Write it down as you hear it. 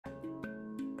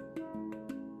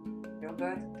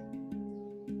good.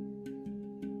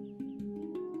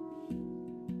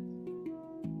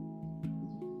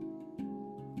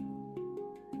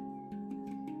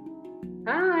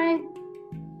 Hi.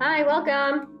 Hi,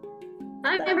 welcome.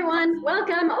 Hi, everyone.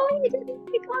 Welcome. Oh, you did it.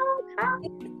 Hi.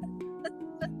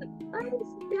 Nice.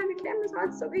 You have your cameras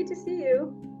on. So great to see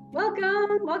you.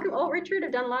 Welcome. Welcome. Oh, Richard,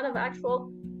 I've done a lot of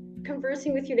actual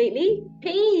conversing with you lately.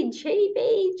 Paige. Hey,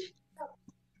 Paige.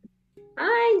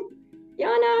 Hi.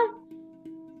 Yana.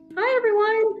 Hi,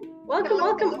 everyone. Welcome,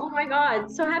 welcome. Oh, my God.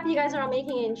 So happy you guys are all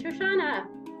making it. Shoshana.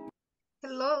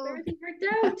 Hello. Everything worked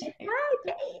out. Hi,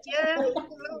 Paige. Yeah.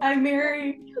 Hi,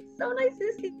 Mary. So nice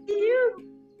to see you.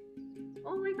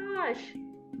 Oh my gosh.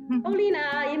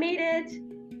 Paulina, you made it.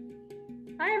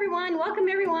 Hi, everyone. Welcome,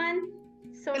 everyone.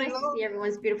 So nice to see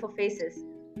everyone's beautiful faces.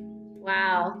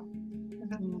 Wow.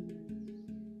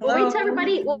 We'll wait till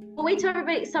everybody. We'll wait till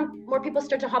everybody. Some more people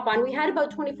start to hop on. We had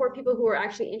about 24 people who were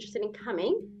actually interested in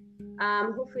coming.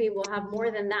 Hopefully, we'll have more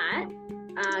than that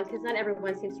because not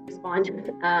everyone seems to respond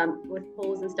with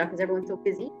polls and stuff because everyone's so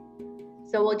busy.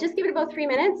 So we'll just give it about 3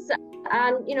 minutes.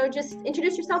 You know, just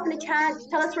introduce yourself in the chat.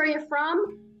 Tell us where you're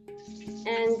from.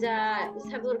 And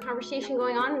just have a little conversation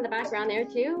going on in the background there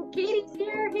too. Katie's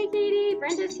here. Hey, Katie.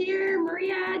 Brenda's here.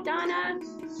 Maria, Donna.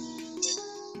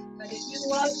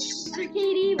 Another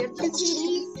Katie. We have 2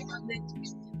 Katies.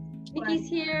 Nikki's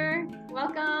here.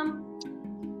 Welcome.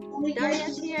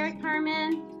 Daria's here.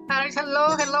 Carmen. Hi,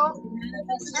 hello, hello.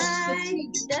 Hi.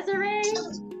 Desiree.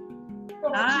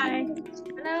 Hi.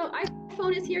 Hello.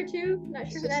 iPhone is here too.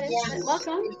 Not sure who that is, but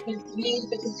welcome. Oh,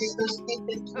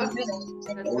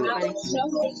 that's so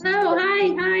funny. Hello,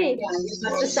 hi.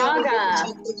 Mississauga.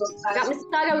 We got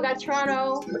Mississauga, we got Toronto.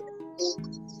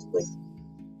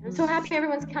 I'm so happy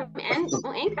everyone's coming. And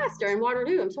Ancaster and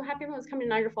Waterloo. I'm so happy everyone's coming to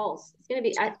Niagara Falls. It's going to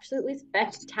be absolutely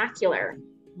spectacular.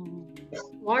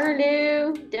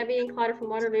 Waterloo. Debbie and Claudia from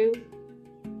Waterloo.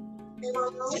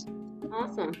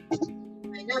 Awesome.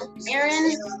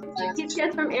 Erin, kids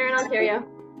from Erin, Ontario.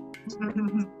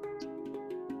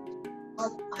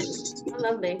 Oh,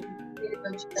 lovely.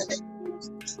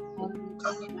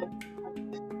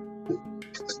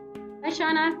 Hi,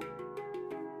 Shauna.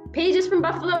 Paige is from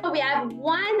Buffalo. We have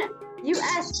 1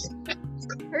 U.S.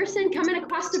 person coming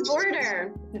across the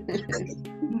border.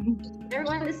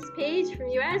 Everyone, this is Paige from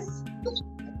U.S.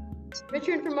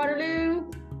 Richard from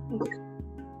Waterloo.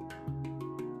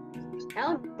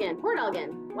 Elgin, Port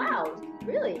Elgin. Wow,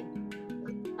 really?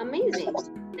 Amazing.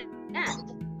 Yeah.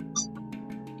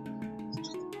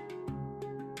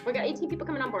 We got 18 people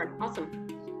coming on board. Awesome.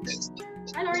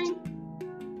 Hi, Lorraine.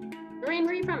 Lorraine,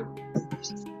 where are you from?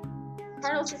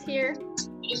 Carlos is here.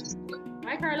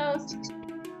 Hi, Carlos.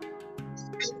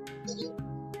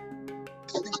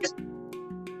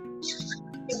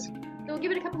 So we'll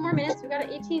give it a couple more minutes. We've got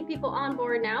 18 people on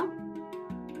board now.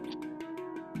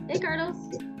 Hey, Carlos.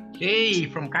 Hey,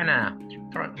 from Canada,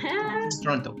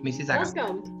 Toronto, Mississauga.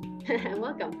 Welcome.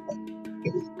 Welcome.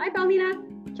 Hi, Paulina.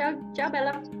 Ciao,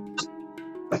 Bella.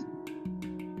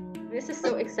 This is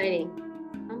so exciting.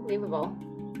 Unbelievable.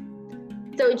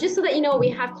 So just so that you know, we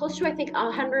have close to, I think,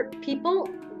 100 people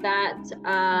that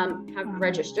have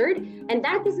registered. And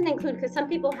that doesn't include, because some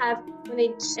people have, when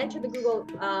they enter the Google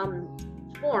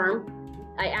form,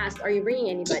 I asked, are you bringing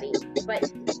anybody?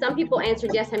 But some people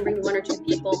answered, yes, I'm bringing 1 or 2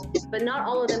 people, but not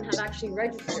all of them have actually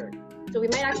registered. So we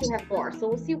might actually have 4. So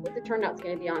we'll see what the turnout's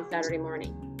going to be on Saturday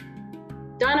morning.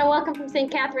 Donna, welcome from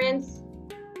St. Catharines.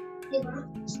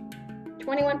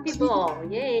 21 people,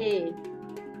 yay.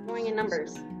 Growing in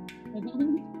numbers.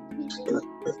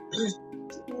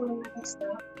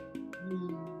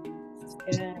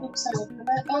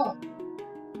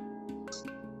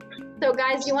 So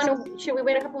guys, should we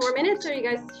wait a couple more minutes, or should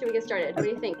we get started? What do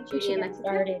you think, Judy and Lexi?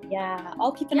 Started, yeah.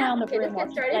 I'll keep an eye on the room.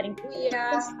 Let's get started.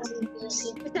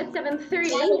 We said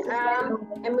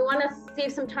 7:30, and we want to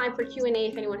save some time for Q&A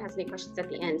if anyone has any questions at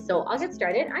the end. So I'll get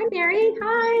started. I'm Mary.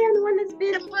 Hi, I'm the one that's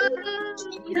been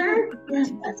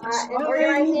and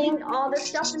organizing all the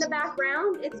stuff in the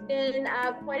background. It's been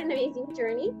quite an amazing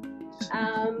journey.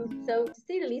 So to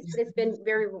say the least, but it's been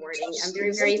very rewarding. I'm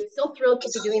very, very so thrilled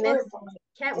to be doing this.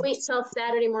 Can't wait till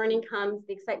Saturday morning comes.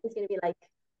 The excitement's going to be like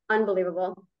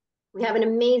unbelievable. We have an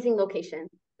amazing location.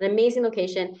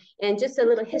 And just a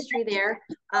little history there.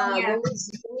 When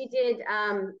we did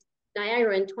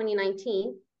Niagara in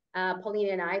 2019,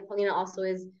 Paulina also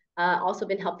is also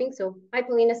been helping. So hi,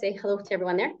 Paulina, say hello to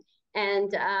everyone there.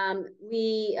 And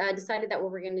we decided that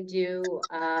what we're going to do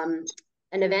an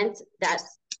event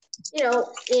that's, you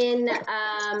know,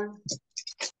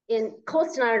 in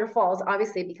close to Niagara Falls,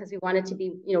 obviously, because we wanted to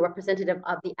be, representative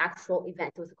of the actual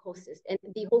event. It was the closest, and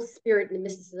the whole spirit and the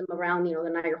mysticism around, the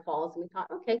Niagara Falls. And we thought,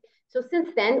 okay, so since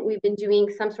then we've been doing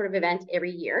some sort of event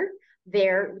every year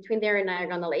there, between there and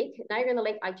Niagara on the Lake. Niagara on the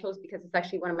Lake I chose because it's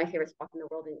actually one of my favorite spots in the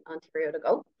world in Ontario to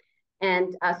go.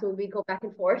 And so we go back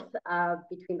and forth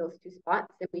between those two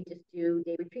spots, and we just do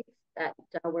day retreats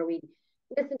where we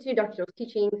listen to Dr. Joe's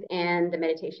teachings and the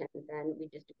meditations, and we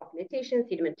just do walk meditations,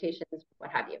 seated meditations, what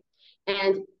have you.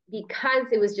 And because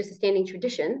it was just a standing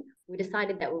tradition, we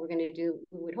decided that we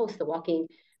would host the Walk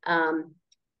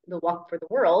for the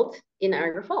World in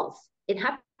Niagara Falls. It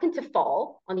happened to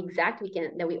fall on the exact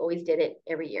weekend that we always did it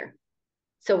every year.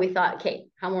 So we thought, okay,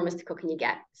 how more mystical can you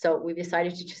get? So we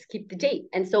decided to just keep the date.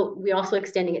 And so we're also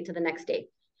extending it to the next day.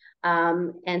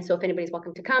 And so if anybody's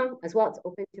welcome to come as well, it's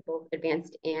open to both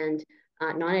advanced and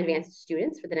non-advanced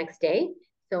students for the next day.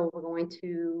 So we're going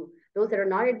to, those that are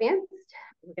not advanced,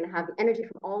 we're going to have the energy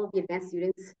from all of the advanced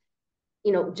students,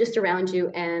 just around you,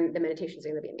 and the meditations are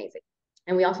going to be amazing.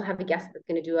 And we also have a guest that's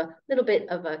going to do a little bit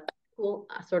of a cool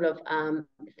sort of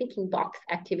thinking box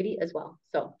activity as well.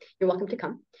 So you're welcome to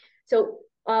come. So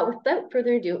without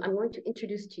further ado, I'm going to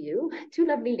introduce to you two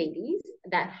lovely ladies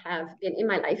that have been in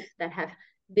my life, that have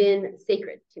been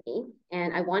sacred to me,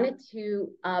 and I wanted to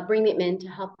bring them in to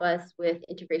help us with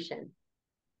integration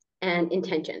and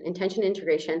intention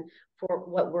integration for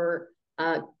what we're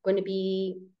going to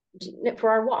be for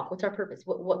our walk. What's our purpose?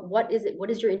 What is it? What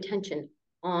is your intention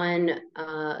on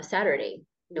Saturday?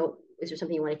 Is there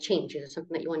something you want to change? Is there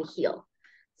something that you want to heal?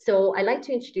 So I'd like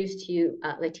to introduce to you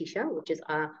Laetitia, which is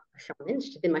a shaman.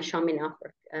 She's been my shaman now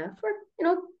for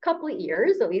a couple of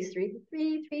years, at least three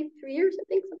years, I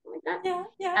think, something like that.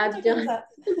 Yeah, I've done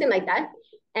something like that.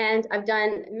 And I've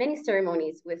done many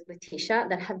ceremonies with Laetitia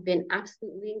that have been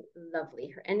absolutely lovely.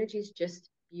 Her energy is just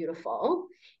beautiful.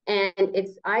 And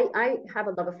I have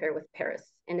a love affair with Paris.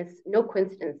 And it's no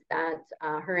coincidence that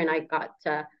her and I got,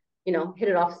 hit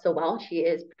it off so well. She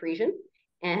is Parisian,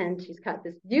 and she's got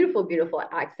this beautiful, beautiful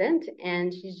accent,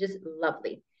 and she's just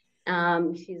lovely.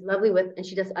 She's lovely and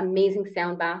she does amazing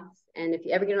sound baths. And if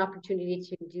you ever get an opportunity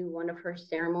to do one of her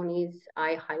ceremonies,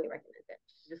 I highly recommend it.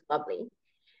 She's just lovely.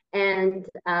 And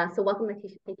so welcome,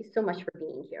 Laetitia. Thank you so much for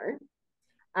being here.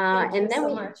 Thank you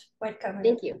so much. Welcome.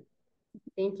 Thank you.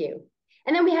 Thank you.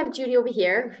 And then we have Judy over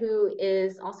here, who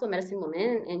is also a medicine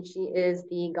woman, and she is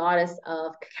the goddess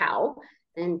of cacao.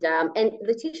 And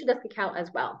Laetitia does cacao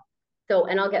as well. So,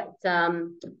 and I'll get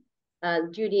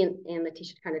Judy and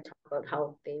Laetitia to kind of talk about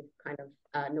how they kind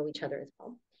of know each other as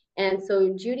well. And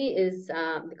so Judy is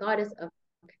the goddess of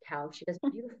cacao. She does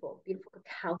beautiful, beautiful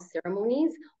cacao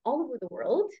ceremonies all over the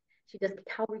world. She does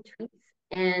cacao retreats,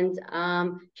 and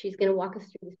she's going to walk us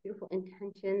through this beautiful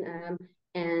intention.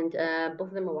 And both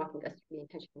of them are walking us through the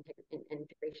intention and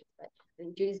integration. But I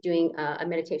think Judy's doing a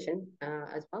meditation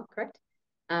as well, correct?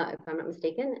 If I'm not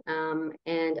mistaken,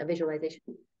 and a visualization,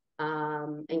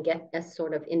 and get us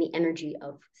sort of in the energy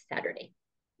of Saturday.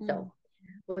 So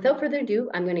without further ado,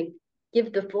 I'm going to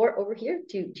give the floor over here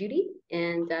to Judy,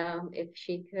 and if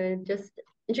she could just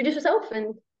introduce herself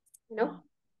and,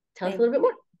 tell us a little bit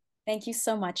more. Thank you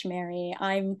so much, Mary.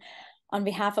 On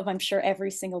behalf of, I'm sure,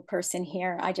 every single person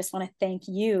here, I just want to thank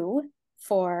you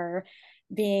for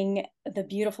being the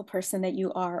beautiful person that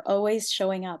you are, always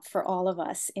showing up for all of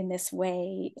us in this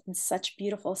way, in such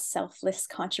beautiful selfless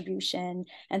contribution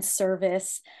and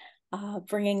service,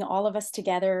 bringing all of us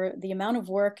together, the amount of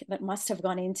work that must have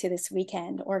gone into this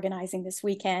weekend, organizing this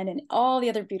weekend, and all the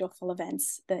other beautiful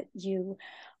events that you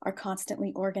are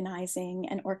constantly organizing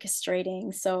and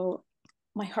orchestrating. So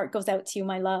my heart goes out to you,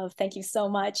 my love. Thank you so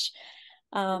much.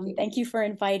 Thank you for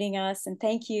inviting us, and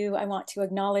thank you. I want to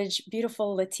acknowledge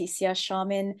beautiful Laetitia,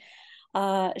 shaman.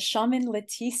 Shaman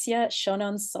Laetitia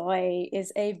ChononSoi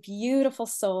is a beautiful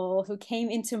soul who came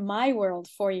into my world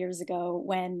 4 years ago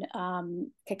when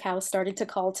cacao started to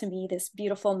call to me, this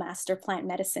beautiful master plant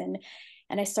medicine.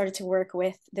 And I started to work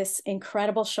with this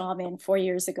incredible shaman 4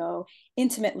 years ago,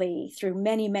 intimately, through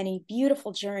many, many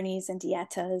beautiful journeys and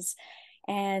dietas.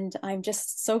 And I'm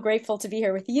just so grateful to be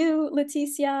here with you,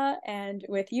 Laetitia, and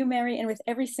with you, Mary, and with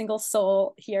every single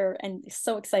soul here, and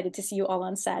so excited to see you all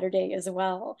on Saturday as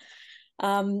well.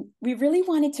 We really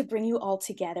wanted to bring you all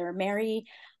together. Mary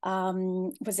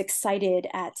was excited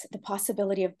at the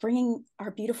possibility of bringing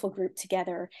our beautiful group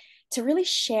together to really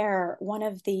share one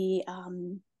of the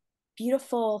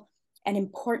beautiful and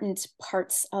important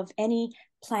parts of any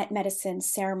plant medicine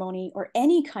ceremony or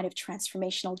any kind of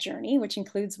transformational journey, which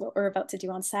includes what we're about to do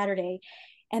on Saturday.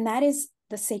 And that is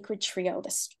the sacred trio,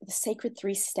 the sacred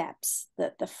 3 steps,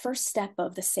 the first step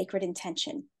of the sacred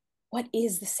intention. what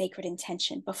is the sacred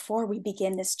intention before we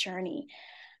begin this journey?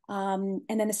 And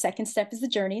then the second step is the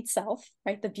journey itself,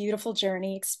 right? The beautiful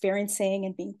journey, experiencing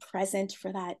and being present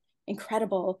for that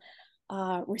incredible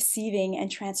receiving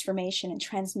and transformation and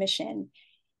transmission.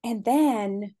 And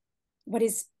then what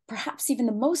is perhaps even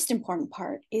the most important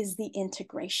part is the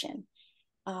integration.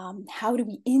 How do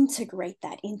we integrate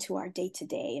that into our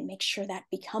day-to-day and make sure that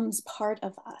becomes part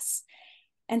of us?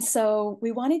 And so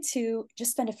we wanted to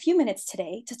just spend a few minutes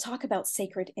today to talk about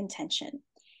sacred intention.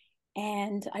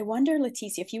 And I wonder,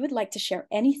 Laetitia, if you would like to share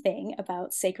anything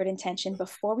about sacred intention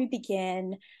before we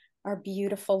begin our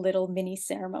beautiful little mini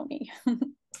ceremony.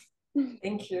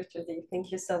 Thank you, Judy.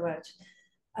 Thank you so much.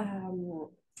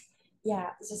 Yeah,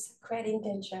 the sacred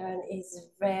intention is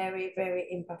very, very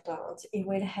important. It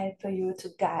will help you to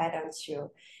guidance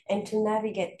you and to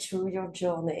navigate through your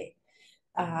journey.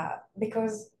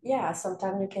 Because, yeah,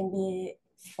 sometimes you can be,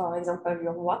 for example,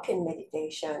 you're walking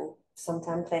meditation,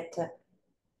 sometimes that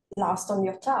lost on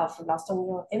your thought, lost on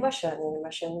your emotion, and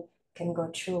emotion can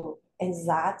go through. And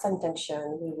that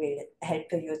intention will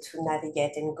help you to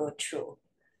navigate and go through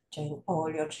during all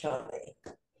your journey.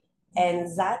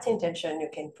 And that intention you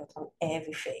can put on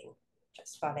everything,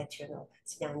 just for let you know.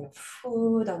 See, on your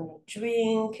food, on your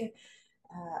drink,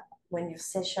 when your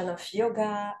session of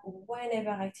yoga, whatever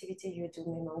activity you do,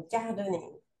 maybe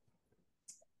gardening,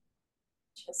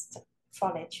 just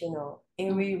for let you know.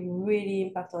 It really, really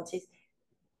important is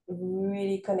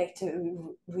really connect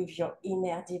with your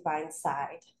inner divine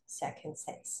side, so I can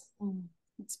say.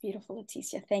 It's beautiful,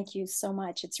 Laetitia. Thank you so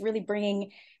much. It's really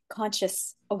bringing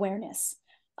conscious awareness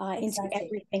into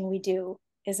everything we do,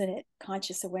 isn't it?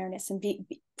 Conscious awareness and be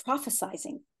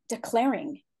prophesizing,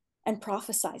 declaring and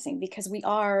prophesizing, because we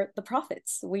are the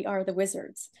prophets, we are the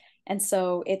wizards. And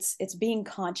so it's being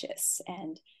conscious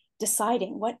and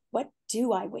deciding what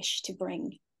do I wish to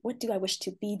bring? What do I wish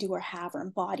to be, do, or have, or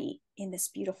embody in this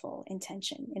beautiful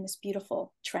intention, in this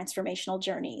beautiful transformational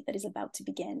journey that is about to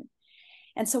begin?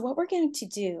 And so what we're going to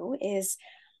do is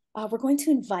we're going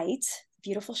to invite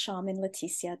beautiful shaman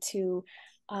Laetitia to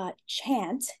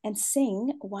chant and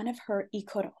sing one of her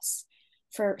ikoros.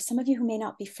 For some of you who may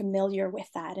not be familiar with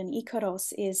that, an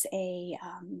ikoros is a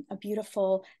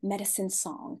beautiful medicine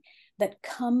song that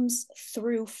comes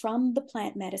through from the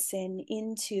plant medicine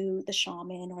into the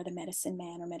shaman or the medicine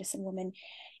man or medicine woman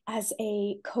as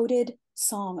a coded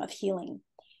song of healing.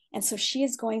 And so she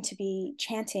is going to be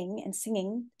chanting and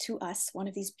singing to us one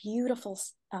of these beautiful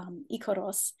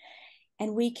ikoros.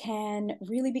 And we can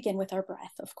really begin with our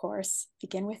breath, of course,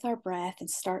 begin with our breath and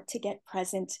start to get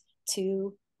present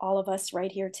to all of us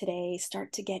right here today,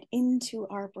 start to get into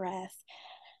our breath.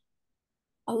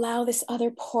 Allow this other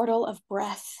portal of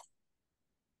breath.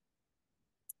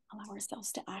 Allow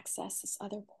ourselves to access this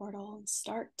other portal and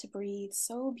start to breathe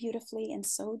so beautifully and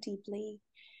so deeply.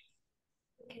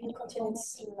 Can you continue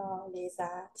slowly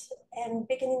that, and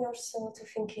beginning also to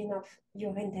thinking of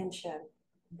your intention.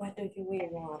 What do you really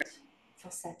want for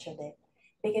such a day?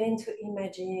 Beginning to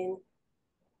imagine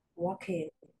walking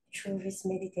through this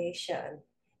meditation,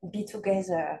 be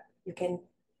together. You can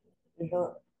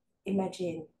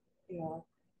imagine,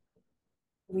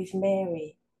 with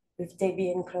Mary, with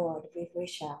Debbie and Claude, with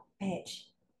Risha, Paige,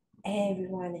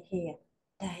 everyone here,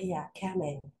 Daria,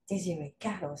 Carmen, Desiree,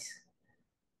 Carlos.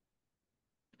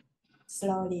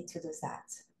 Slowly to do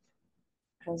that.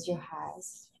 Close your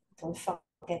eyes. Don't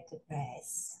forget the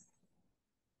breath.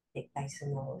 Take by the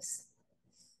nose.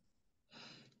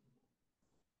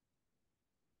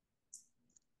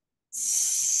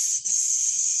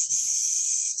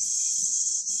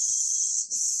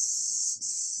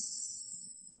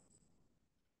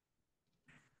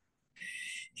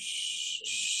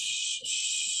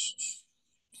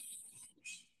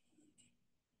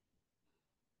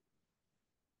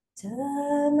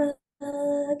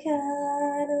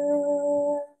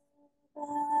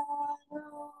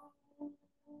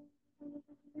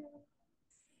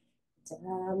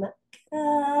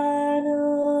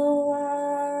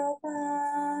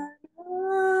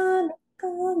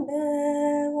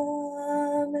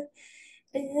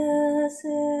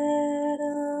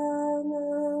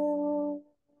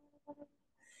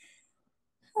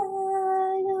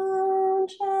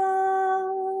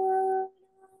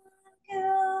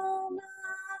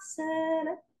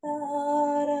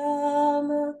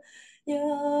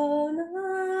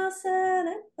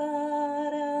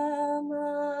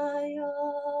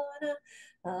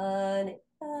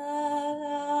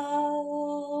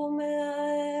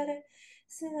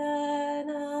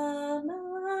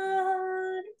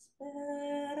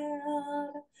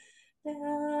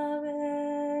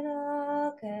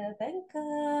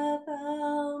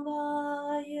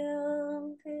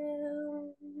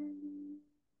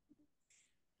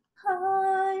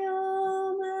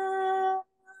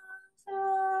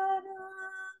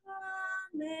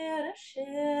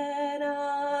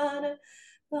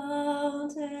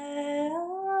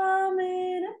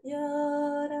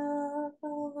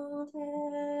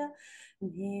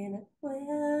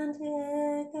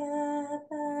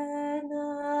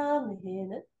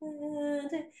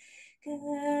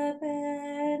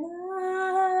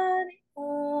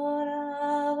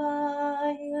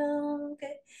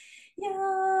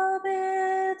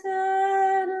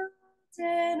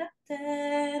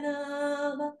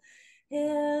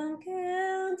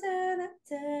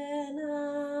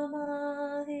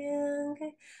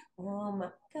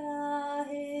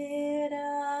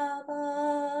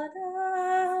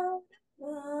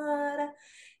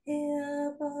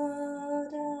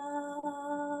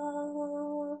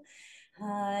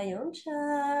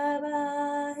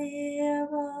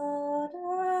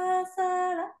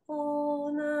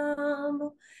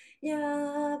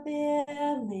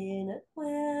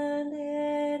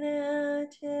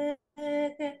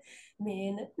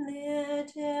 min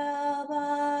netia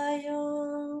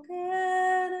bayongen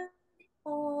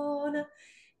on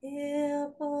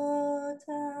ilpotas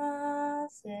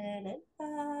in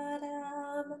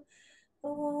padam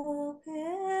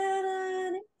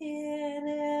operan in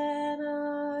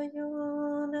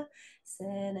ayun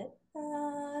senet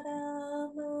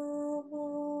padam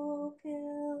vokel.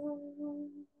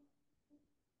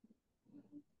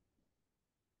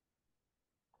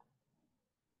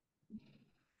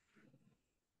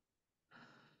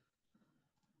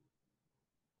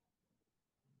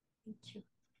 Thank you.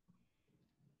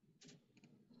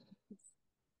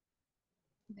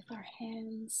 With our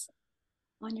hands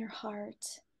on your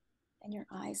heart and your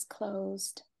eyes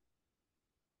closed,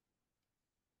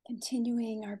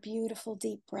 continuing our beautiful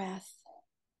deep breath,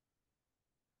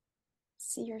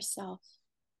 see yourself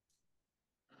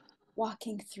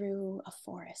walking through a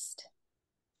forest.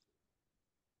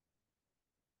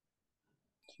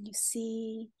 Can you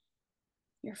see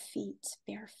your feet,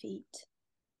 bare feet,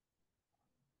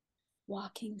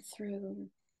 walking through,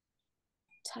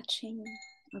 touching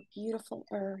our beautiful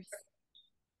earth,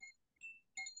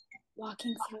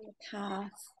 walking through a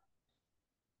path,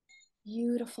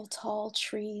 beautiful tall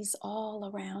trees all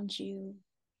around you,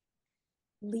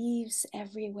 leaves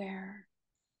everywhere,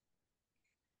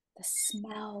 the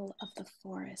smell of the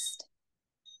forest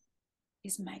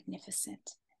is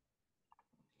magnificent.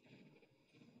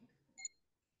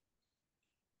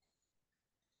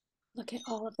 Look at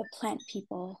all of the plant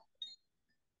people,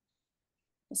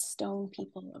 the stone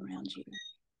people around you.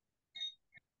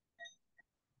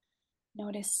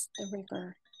 Notice the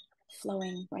river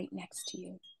flowing right next to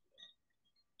you.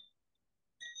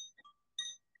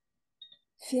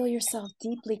 Feel yourself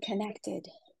deeply connected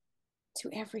to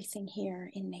everything here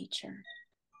in nature.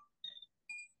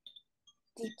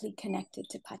 Deeply connected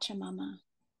to Pachamama.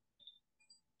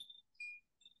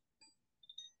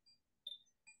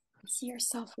 See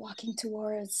yourself walking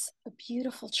towards a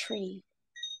beautiful tree.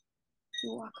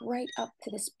 You walk right up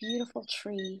to this beautiful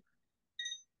tree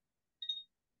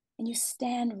and you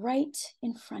stand right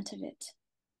in front of it.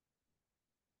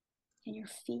 And your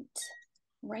feet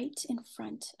right in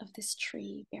front of this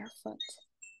tree, barefoot.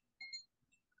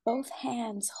 Both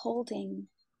hands holding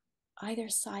either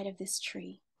side of this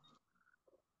tree.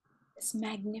 This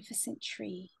magnificent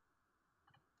tree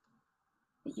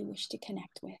that you wish to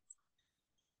connect with.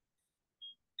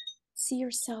 See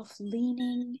yourself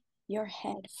leaning your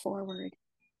head forward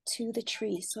to the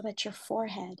tree so that your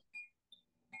forehead,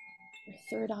 your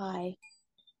third eye,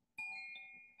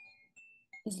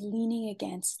 is leaning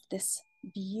against this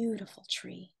beautiful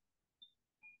tree.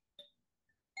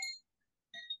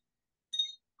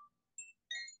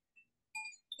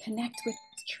 Connect with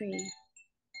this tree.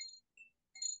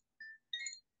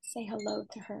 Say hello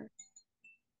to her.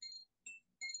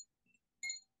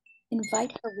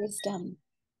 Invite her wisdom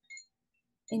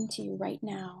into you right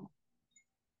now.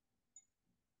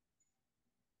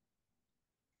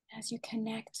 As you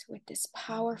connect with this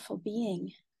powerful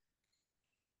being,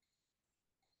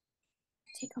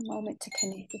 take a moment to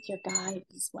connect with your guides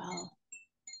as well.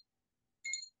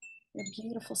 Your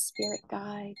beautiful spirit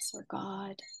guides or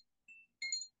God.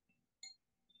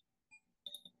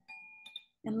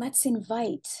 And let's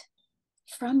invite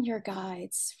from your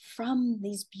guides, from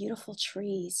these beautiful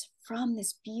trees, from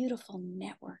this beautiful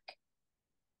network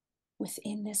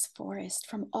within this forest,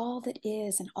 from all that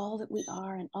is and all that we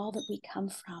are and all that we come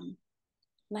from,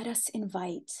 let us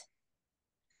invite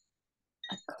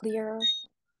a clear,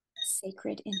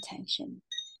 sacred intention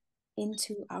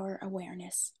into our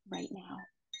awareness right now.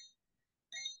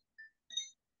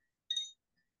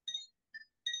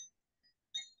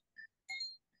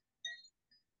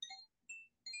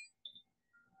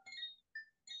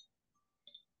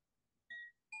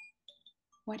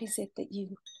 What is it that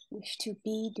you wish to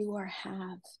be, do, or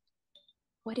have?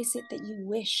 What is it that you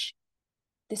wish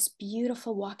this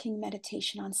beautiful walking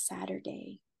meditation on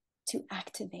Saturday to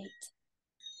activate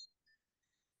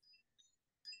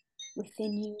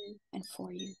within you and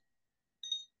for you?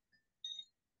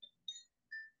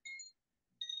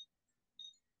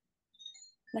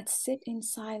 Let's sit in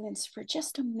silence for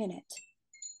just a minute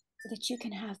so that you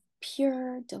can have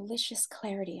pure, delicious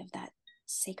clarity of that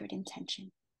sacred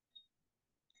intention.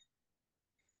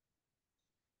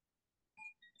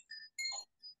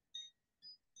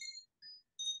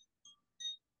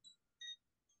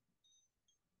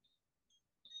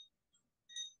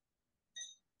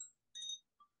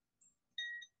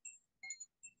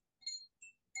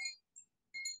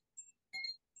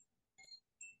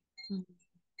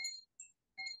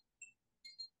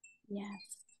 Yes.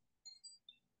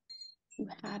 You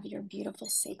have your beautiful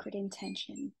sacred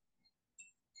intention.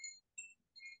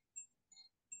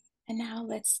 And now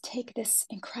let's take this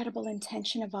incredible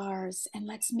intention of ours and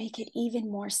let's make it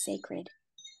even more sacred.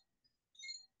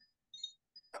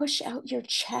 Push out your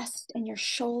chest and your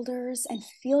shoulders and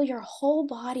feel your whole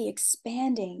body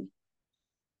expanding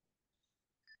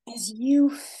as you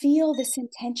feel this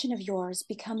intention of yours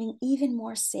becoming even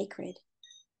more sacred.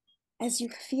 As you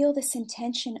feel this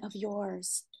intention of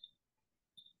yours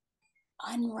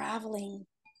unraveling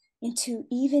into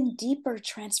even deeper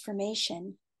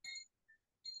transformation,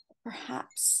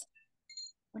 perhaps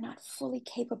we're not fully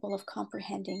capable of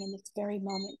comprehending in this very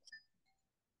moment,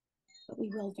 but we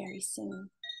will very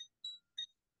soon.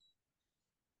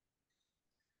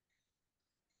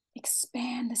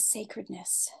 Expand the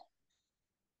sacredness,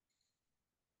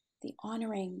 the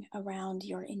honoring around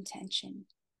your intention.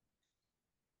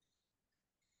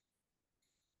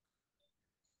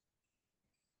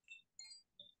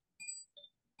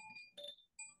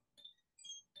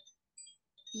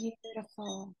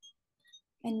 Beautiful.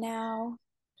 And now,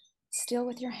 still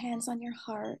with your hands on your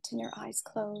heart and your eyes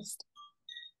closed,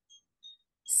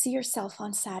 see yourself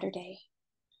on Saturday.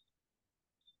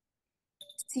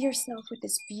 See yourself with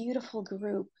this beautiful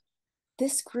group,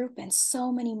 this group and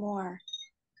so many more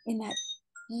in that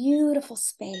beautiful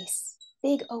space,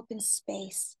 big open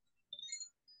space.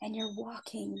 And you're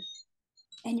walking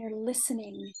and you're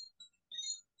listening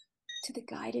to the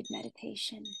guided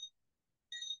meditation.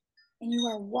 And you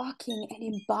are walking and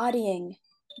embodying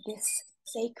this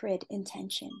sacred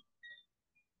intention.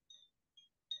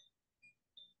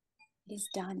 It is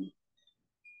done.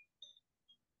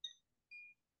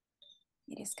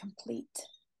 It is complete.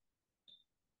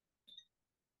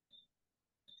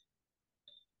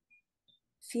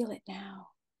 Feel it now.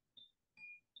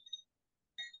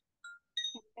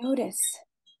 And notice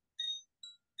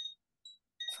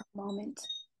for a moment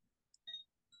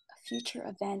a future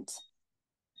event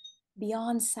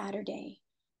beyond Saturday.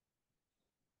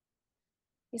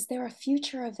 Is there a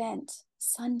future event,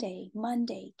 Sunday,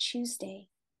 Monday, Tuesday,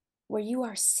 where you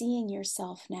are seeing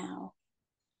yourself now?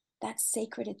 That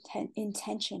sacred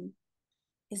intention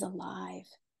is alive.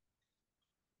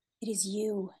 It is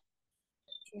you.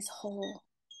 It is whole.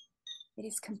 It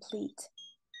is complete.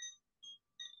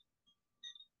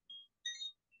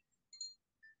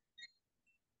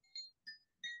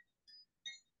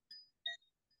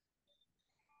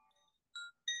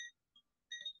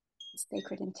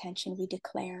 Sacred intention, we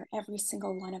declare every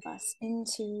single one of us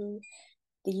into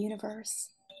the universe.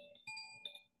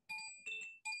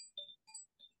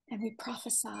 And we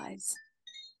prophesize.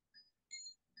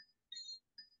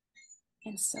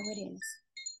 And so it is.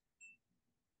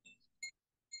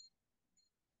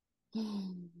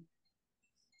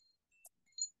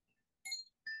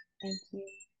 Thank you.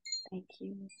 Thank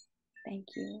you. Thank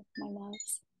you, my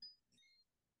loves.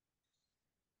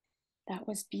 That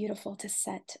was beautiful to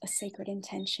set a sacred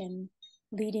intention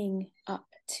leading up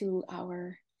to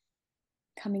our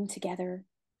coming together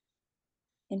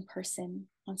in person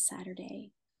on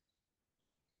Saturday.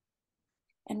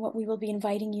 And what we will be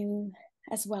inviting you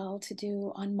as well to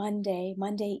do on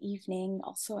Monday evening,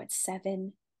 also at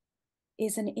 7,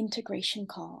 is an integration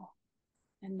call.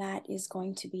 And that is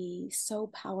going to be so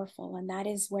powerful. And that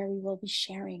is where we will be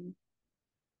sharing.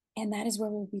 And that is where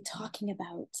we'll be talking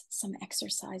about some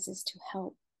exercises to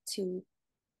help to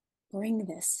bring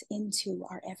this into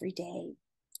our everyday.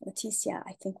 Laetitia,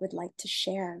 I think, would like to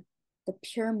share the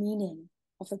pure meaning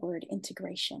of the word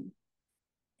integration.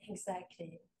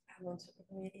 Exactly. I want to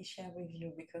really share with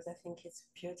you because I think it's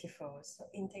beautiful. So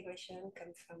integration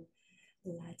comes from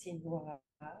Latin word,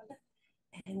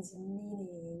 and the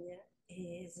meaning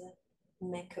is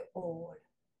make whole.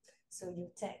 So you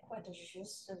take what you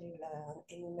learn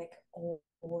and you make whole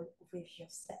with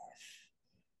yourself.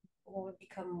 Or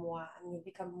become one. You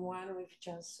become one with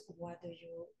just what do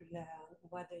you learn,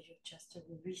 what do you just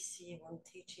receive on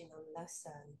teaching, on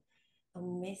lesson,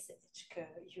 on message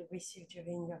you receive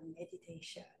during your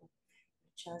meditation.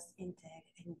 Just integrate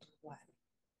into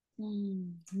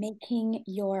one. Making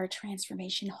your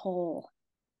transformation whole,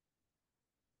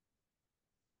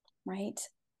 right?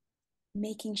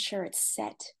 Making sure it's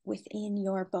set within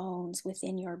your bones,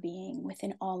 within your being,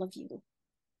 within all of you.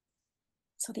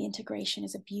 So the integration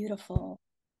is a beautiful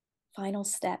final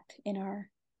step in our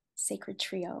sacred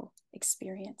trio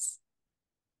experience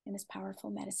in this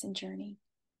powerful medicine journey,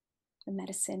 the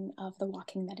medicine of the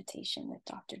walking meditation with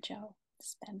Dr. Joe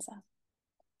Dispenza.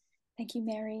 Thank you,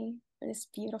 Mary, for this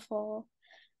beautiful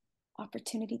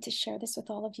opportunity to share this with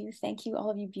all of you. Thank you,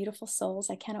 all of you beautiful souls.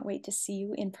 I cannot wait to see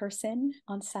you in person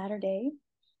on Saturday.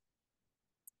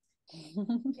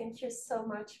 Thank you so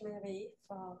much, Mary,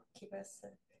 for giving us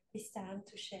it's time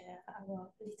to share our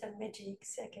little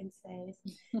magics, I can say,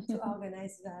 to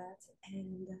organize that.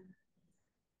 And yeah,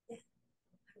 I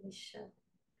wish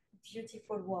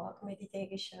beautiful walk,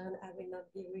 meditation. I will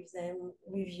not be with them,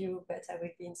 with you, but I will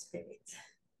be in spirit.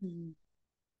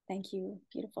 Thank you,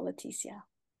 beautiful Laetitia.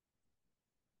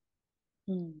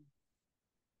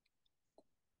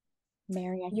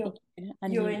 Mary,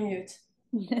 you're in mute.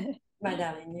 My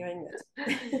darling, you're in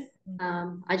mute.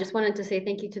 I just wanted to say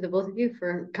thank you to the both of you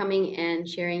for coming and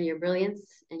sharing your brilliance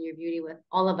and your beauty with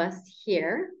all of us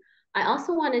here. I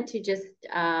also wanted to just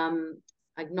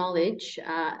acknowledge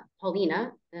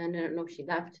Paulina, and I don't know if she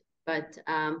left, but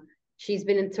she's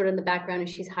been in sort of in the background and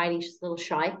she's hiding. She's a little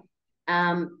shy.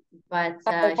 But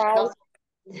she also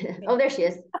oh, there she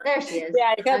is. There she is.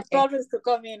 Yeah, I had problems to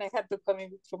come in. I had to come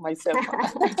in for myself.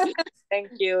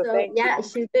 Thank you. So, yeah,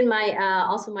 she's been my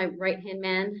also my right-hand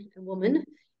man woman.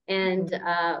 And,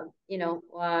 you know,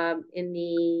 in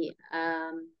the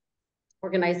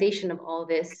organization of all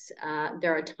this,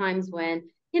 there are times when,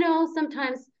 you know,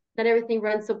 sometimes not everything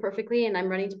runs so perfectly. And I'm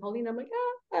running to Pauline. I'm like,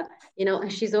 you know,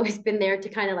 and she's always been there to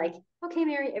kind of like, okay,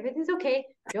 Mary, everything's okay.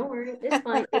 Don't worry. It's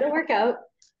fine. It'll work out.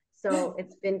 So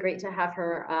it's been great to have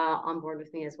her on board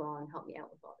with me as well and help me out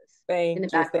with all this in the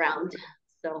background.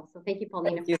 So thank you,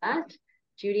 Paulina, for that.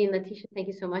 Judy and Laetitia, thank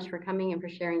you so much for coming and for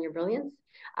sharing your brilliance.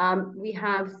 We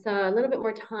have a little bit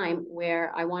more time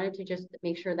where I wanted to just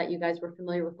make sure that you guys were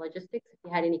familiar with logistics. If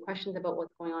you had any questions about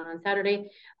what's going on Saturday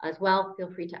as well,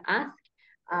 feel free to ask.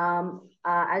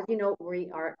 As you know, we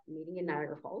are meeting in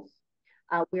Niagara Falls.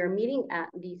 We are meeting at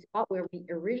the spot where we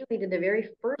originally did the very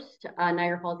first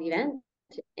Niagara Falls event,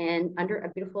 and under a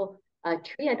beautiful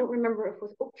tree. I don't remember if it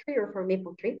was oak tree or if it was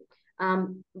maple tree.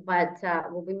 But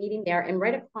we'll be meeting there, and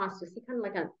right across, you'll see kind of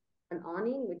like an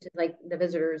awning, which is like the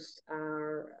visitors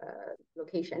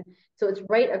location. So it's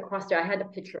right across there. I had a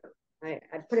picture. I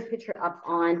put a picture up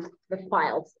on the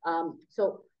files.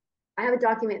 So I have a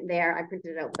document there. I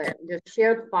printed it out, but there's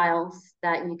shared files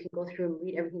that you can go through and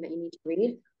read everything that you need to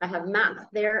read. I have maps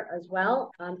there as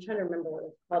well. I'm trying to remember what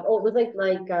it's called. Oh, it was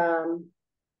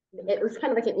it was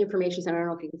kind of like an information center. I don't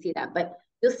know if you can see that, but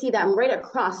you'll see that right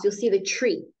across, you'll see the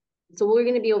tree. So we're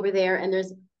going to be over there, and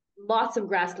there's lots of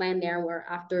grassland there where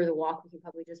after the walk, we can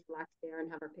probably just relax there and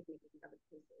have our picnic and other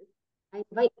places. I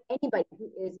invite anybody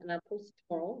who is, and I'll post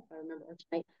tomorrow, if I remember, or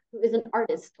tonight, who is an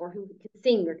artist or who can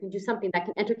sing or can do something that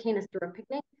can entertain us through a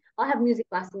picnic. I'll have music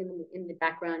blasting in the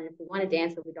background, and if we want to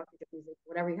dance, we'll do Dr. music,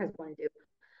 whatever you guys want to do.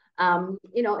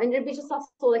 You know, and it'd be just also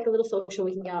like a little social.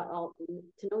 We can get all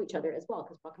to know each other as well,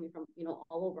 because we're coming from, you know,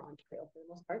 all over Ontario for the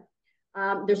most part.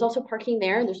 There's also parking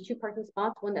there. There's 2 parking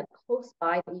spots, one that's close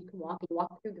by that you can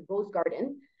walk through the Rose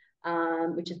Garden,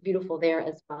 which is beautiful there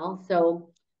as well. So,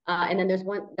 and then there's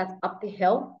one that's up the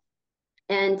hill.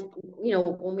 And, you know,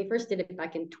 when we first did it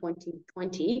back in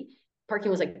 2020, parking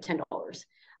was like $10.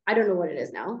 I don't know what it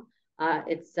is now.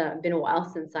 It's been a while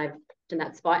since I've done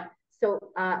that spot. So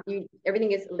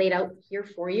everything is laid out here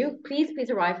for you. Please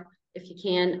arrive if you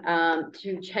can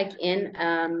to check in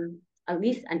at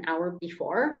least an hour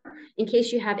before, in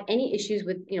case you have any issues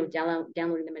with, you know,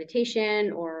 downloading the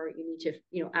meditation, or you need to,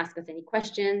 you know, ask us any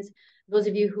questions. Those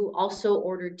of you who also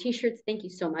ordered t-shirts, thank you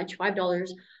so much. $5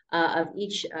 of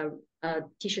each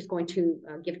t-shirt's going to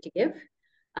Give to Give.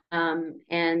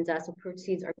 So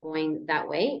proceeds are going that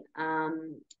way.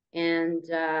 And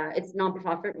it's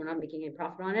non-profit. We're not making any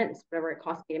profit on it. It's whatever it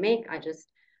costs me to make. I just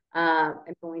am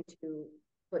going to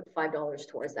put $5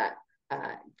 towards that,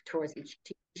 towards each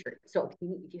t-shirt. So if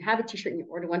you have a t-shirt and you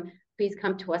order one, please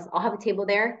come to us. I'll have a table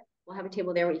there. We'll have a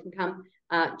table there where you can come,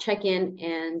 check in,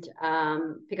 and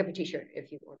pick up a t-shirt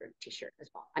if you've ordered a t-shirt as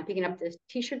well. I'm picking up this.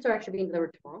 T-shirts are actually being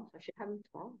delivered tomorrow, so I should have them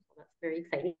tomorrow. So that's very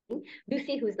exciting.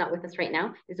 Lucy, who is not with us right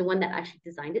now, is the one that actually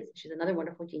designed it. So she's another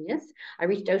wonderful genius. I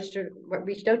reached out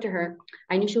to her.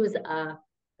 I knew she was a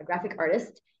graphic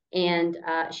artist, and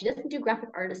she doesn't do graphic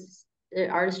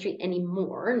artistry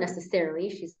anymore necessarily.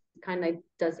 She's kind of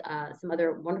does some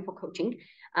other wonderful coaching,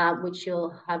 which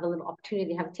you'll have a little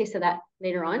opportunity to have a taste of that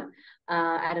later on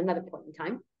at another point in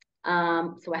time.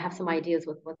 So I have some ideas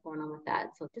with what's going on with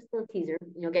that. So just a little teaser,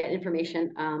 you'll get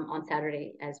information on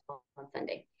Saturday as well on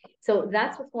Sunday. So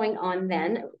that's what's going on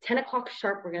then. 10 o'clock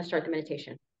sharp, we're going to start the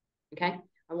meditation. Okay.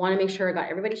 I want to make sure I got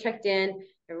everybody checked in.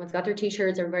 Everyone's got their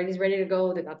t-shirts. Everybody's ready to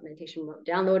go. They got the meditation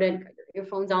downloaded, got your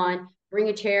earphones on. Bring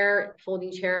a chair,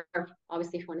 folding chair.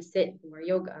 Obviously, if you want to sit, wear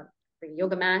yoga, bring a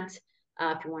yoga mat.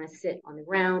 If you want to sit on the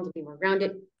ground, be more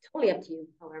grounded, totally up to you,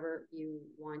 however you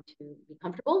want to be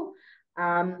comfortable.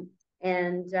 So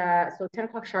 10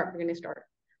 o'clock sharp, we're going to start.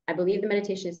 I believe the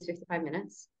meditation is 55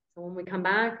 minutes. So when we come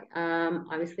back,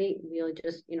 obviously we'll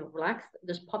just, relax.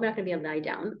 There's probably not going to be a lie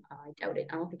down. I doubt it.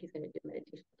 I don't think he's going to do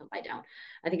meditation with a lie down.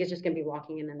 I think it's just going to be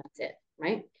walking and then that's it,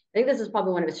 right? I think this is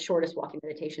probably one of his shortest walking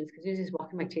meditations because usually his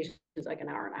walking meditation is like an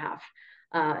hour and a half.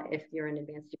 If you're an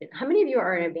advanced student. How many of you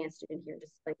are an advanced student here?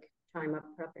 Just like chime up,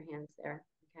 put up your hands there.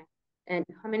 Okay. And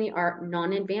how many are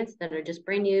non-advanced that are just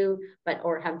brand new,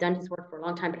 or have done his work for a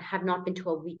long time, but have not been to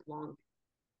a week-long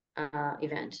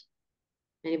event?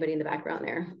 Anybody in the background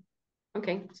there?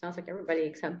 Okay, sounds like everybody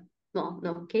except, well,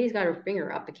 no, Katie's got her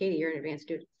finger up, but Katie, you're an advanced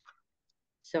student.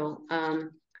 So,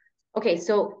 okay,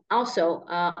 so also,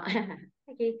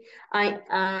 okay,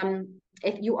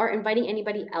 if you are inviting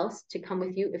anybody else to come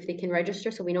with you, if they can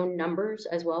register, so we know numbers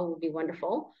as well, would be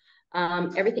wonderful.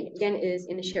 Everything again is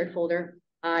in the shared folder.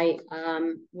 I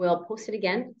will post it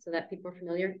again so that people are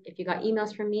familiar. If you got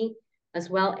emails from me as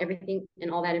well, everything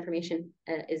and all that information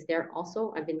is there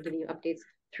also. I've been giving you updates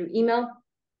through email.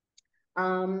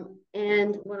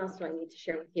 And what else do I need to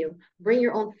share with you? Bring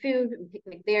your own food,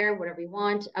 picnic there, whatever you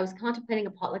want. I was contemplating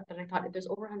a potluck, but I thought if there's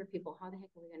over 100 people, how the heck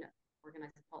are we going to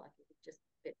organize a potluck? It's just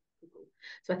a bit cuckoo.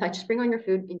 So I thought just bring on your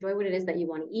food, enjoy what it is that you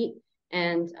want to eat,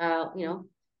 and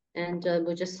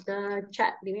we'll just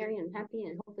chat, be merry and happy,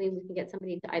 and hopefully we can get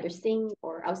somebody to either sing,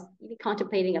 or I was even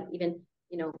contemplating of even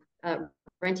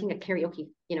renting a karaoke,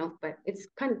 but it's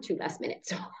kind of too last minute.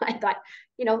 So I thought,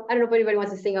 I don't know if anybody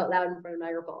wants to sing out loud in front of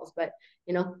Niagara Falls, but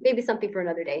maybe something for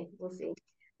another day. We'll see.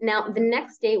 Now, the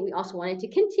next day, we also wanted to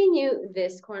continue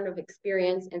this kind of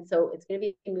experience, and so it's going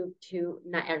to be moved to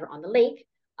Niagara-on-the-Lake.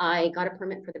 I got a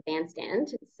permit for the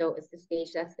bandstand, so it's the stage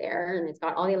that's there, and it's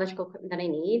got all the electrical equipment that I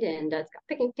need, and it's got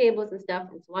picnic tables and stuff.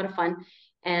 And it's a lot of fun,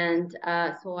 and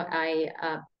so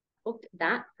I booked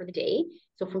that for the day,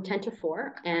 so from 10 to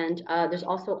 4. And there's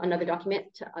also another document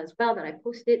as well that I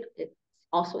posted. It's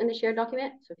also in the shared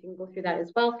document, so if you can go through that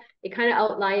as well. It kind of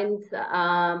outlines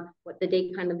what the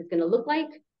day kind of is going to look like.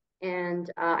 And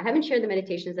I haven't shared the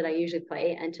meditations that I usually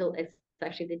play until it's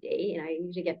actually the day, and I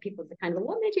usually get people to kind of,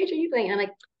 what meditation are you playing? And I'm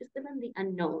like, just live in the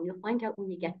unknown. You'll find out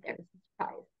when you get there. It's a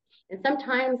surprise. And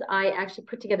sometimes I actually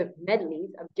put together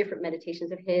medleys of different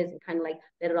meditations of his and kind of like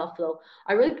let it all flow.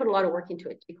 I really put a lot of work into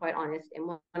it, to be quite honest. And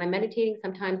when I'm meditating,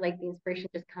 sometimes like the inspiration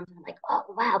just comes and I'm like, oh,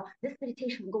 wow, this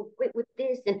meditation will go great with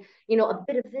this. And, a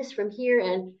bit of this from here.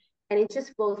 And it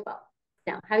just flows well.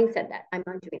 Now, having said that, I'm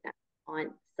not doing that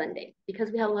on Sunday because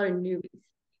we have a lot of newbies.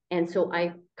 And so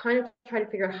I kind of try to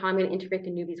figure out how I'm going to integrate the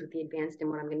newbies with the advanced and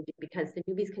what I'm going to do, because the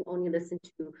newbies can only listen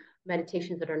to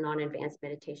meditations that are non-advanced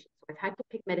meditations. So I've had to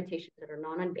pick meditations that are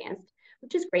non-advanced,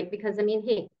 which is great because,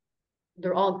 hey,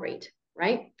 they're all great,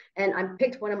 right? And I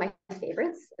picked one of my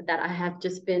favorites that I have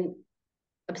just been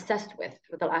obsessed with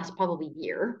for the last probably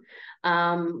year.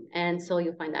 And so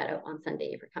you'll find that out on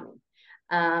Sunday if you're coming.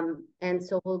 And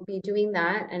so we'll be doing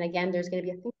that. And again, there's going to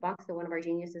be a think box that one of our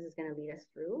geniuses is going to lead us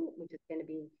through, which is going to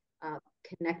be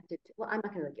connected to, well, I'm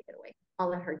not going to give it away. I'll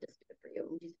let her just do it for you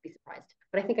and just be surprised.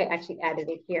 But I think I actually added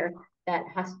it here that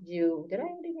has to do, did I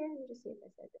add it here? Let me just see if I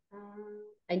said it.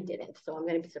 I didn't. So I'm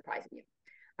going to be surprising you.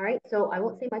 All right. So I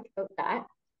won't say much about that.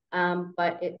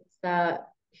 But it's,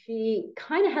 she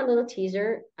kind of had a little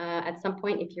teaser at some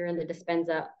point if you're in the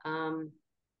Dispenza,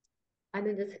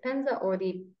 either the Dispenza or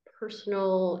the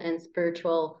personal and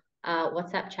spiritual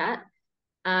WhatsApp chat.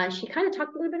 She kind of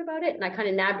talked a little bit about it, and I kind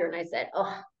of nabbed her and I said,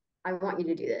 oh, I want you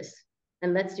to do this.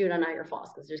 And let's do it on Niagara Falls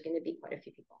because there's going to be quite a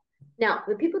few people. Now,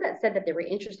 the people that said that they were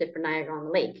interested for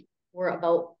Niagara-on-the-Lake were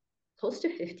about close to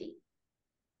 50.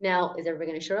 Now, is everybody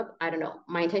going to show up? I don't know.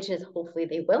 My intention is hopefully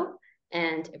they will.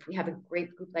 And if we have a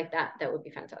great group like that, that would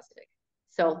be fantastic.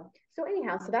 So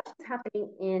anyhow, so that's what's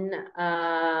happening in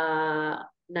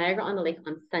Niagara-on-the-Lake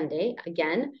on Sunday.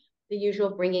 Again, the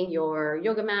usual, bringing your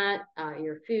yoga mat,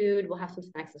 your food. We'll have some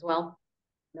snacks as well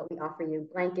that we offer you,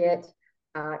 blanket,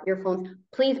 earphones.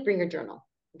 Please bring your journal.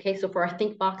 Okay, so for our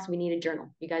think box, we need a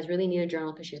journal. You guys really need a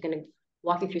journal because she's going to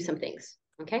walk you through some things.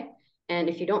 Okay, and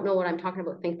if you don't know what I'm talking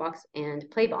about, think box and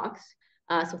play box.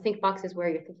 So think box is where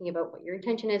you're thinking about what your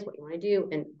intention is, what you want to do,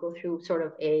 and go through sort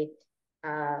of a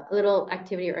little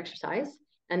activity or exercise.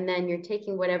 And then you're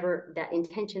taking whatever that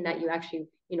intention that you actually,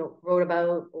 wrote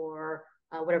about, or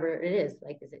whatever it is.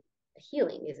 Like, is it a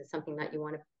healing? Is it something that you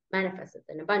want to manifest? It's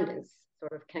an abundance,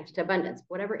 sort of connected to abundance,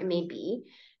 whatever it may be.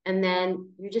 And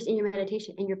then you're just in your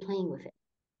meditation and you're playing with it,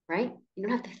 right? You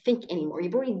don't have to think anymore.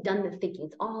 You've already done the thinking.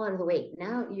 It's all out of the way.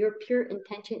 Now your pure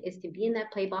intention is to be in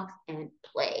that play box and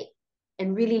play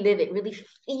and really live it, really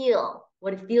feel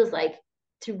what it feels like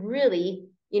to really,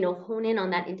 hone in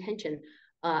on that intention,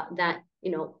 that,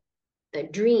 the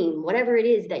dream, whatever it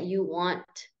is that you want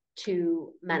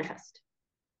to manifest.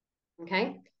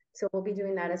 Okay. So we'll be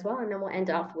doing that as well. And then we'll end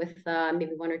off with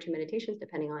maybe 1 or 2 meditations,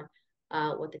 depending on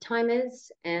what the time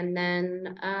is. And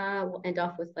then we'll end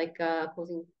off with like a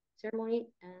closing ceremony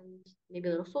and maybe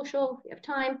a little social if we have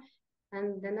time.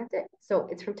 And then that's it. So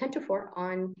it's from 10 to 4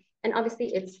 on, and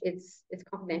obviously it's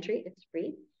complimentary, it's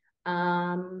free.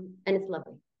 And it's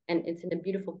lovely. And it's in a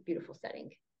beautiful, beautiful setting.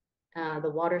 The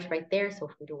water's right there. So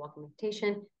if we do walking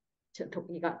meditation,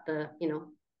 you got the, you know,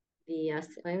 the,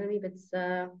 I believe it's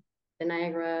the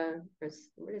Niagara,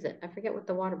 what is it? I forget what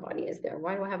the water body is there.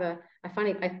 Why do I have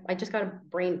I just got a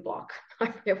brain block.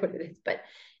 I forget what it is, but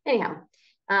anyhow,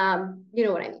 you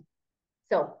know what I mean.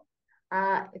 So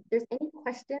if there's any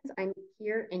questions, I'm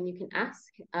here and you can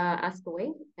ask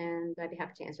away and I'd be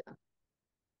happy to answer them.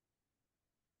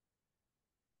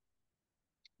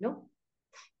 No?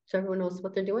 So everyone knows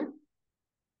what they're doing?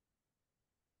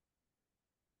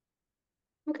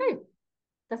 Okay,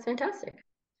 that's fantastic.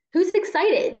 Who's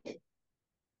excited?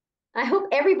 I hope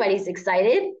everybody's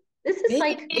excited. This is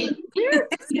like, we're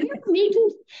making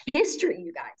history,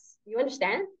 you guys. You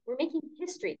understand? We're making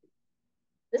history.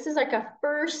 This is like a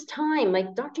first time,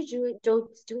 like Dr.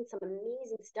 Joe's doing some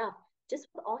amazing stuff. Just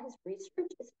with all his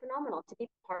research, it's phenomenal to be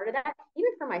part of that,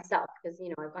 even for myself, because, you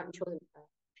know, I've gotten chosen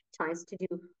times to do,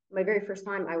 my very first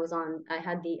time I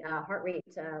had the heart rate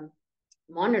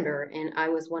monitor, and I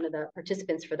was one of the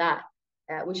participants for that,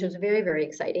 which was very, very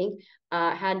exciting.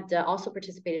 Had also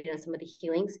participated in some of the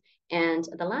healings. And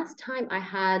the last time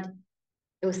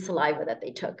it was saliva that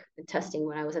they took the testing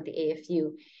when I was at the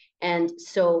AFU. And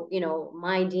so, you know,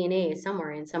 my DNA is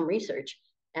somewhere in some research,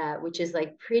 which is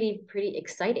like pretty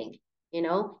exciting. You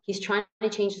know, he's trying to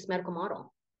change this medical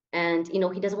model. And, you know,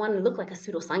 he doesn't want to look like a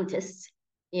pseudoscientist.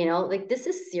 You know, like this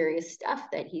is serious stuff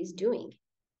that he's doing.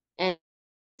 And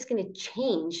it's going to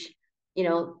change, you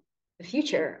know, the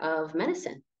future of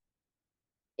medicine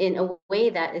in a way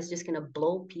that is just going to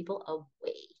blow people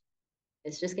away.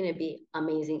 It's just going to be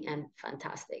amazing and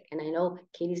fantastic. And I know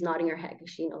Katie's nodding her head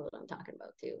because she knows what I'm talking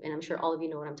about too. And I'm sure all of you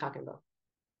know what I'm talking about,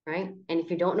 right? And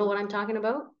if you don't know what I'm talking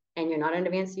about and you're not an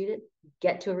advanced student,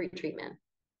 get to a retreat, man.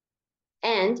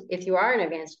 And if you are an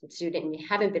advanced student and you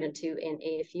haven't been to an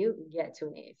AFU, get to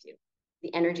an AFU.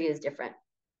 The energy is different.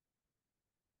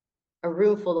 A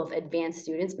room full of advanced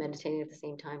students meditating at the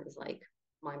same time is like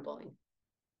mind-blowing.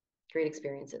 Great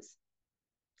experiences.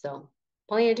 So,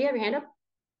 Paulina, do you have your hand up?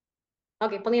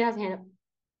 Okay, Paulina has a hand up.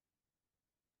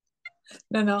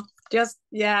 No, just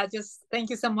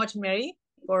thank you so much, Mary,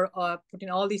 for putting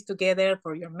all this together,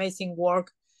 for your amazing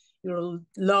work, your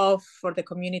love for the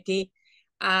community.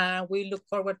 We look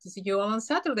forward to see you all on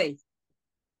Saturday.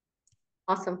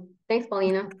 Awesome. Thanks,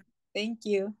 Paulina. Thank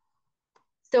you.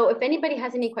 So if anybody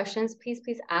has any questions, please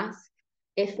ask.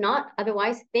 If not,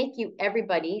 otherwise, thank you,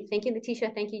 everybody. Thank you,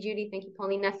 Laetitia. Thank you, Judy. Thank you,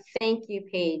 Paulina. Thank you,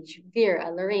 Paige,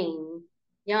 Vera, Lorraine,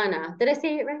 Yana. Did I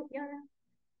say it right,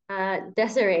 Yana?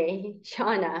 Desiree,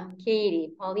 Shauna,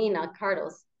 Katie, Paulina,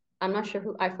 Carlos. I'm not sure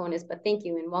who iPhone is, but thank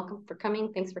you and welcome for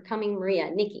coming. Thanks for coming,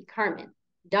 Maria, Nikki, Carmen,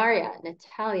 Daria,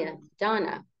 Natalia,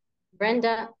 Donna,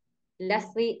 Brenda,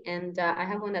 Leslie, and I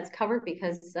have one that's covered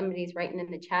because somebody's writing in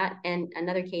the chat, and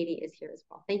another Katie is here as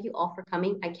well. Thank you all for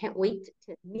coming. I can't wait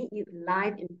to meet you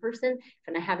live in person,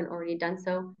 and I haven't already done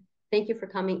so. Thank you for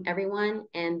coming, everyone,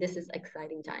 and this is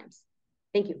exciting times.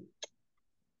 Thank you.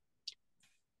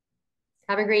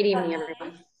 Have a great evening,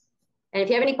 everyone. And if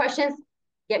you have any questions,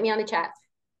 get me on the chat.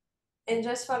 And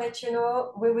just for let you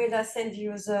know, we will send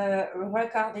you the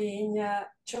recording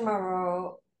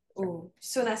tomorrow,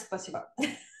 soon as possible.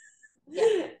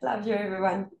 Yeah. Love you,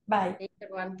 everyone. Bye. Thanks,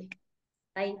 everyone.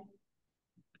 Bye.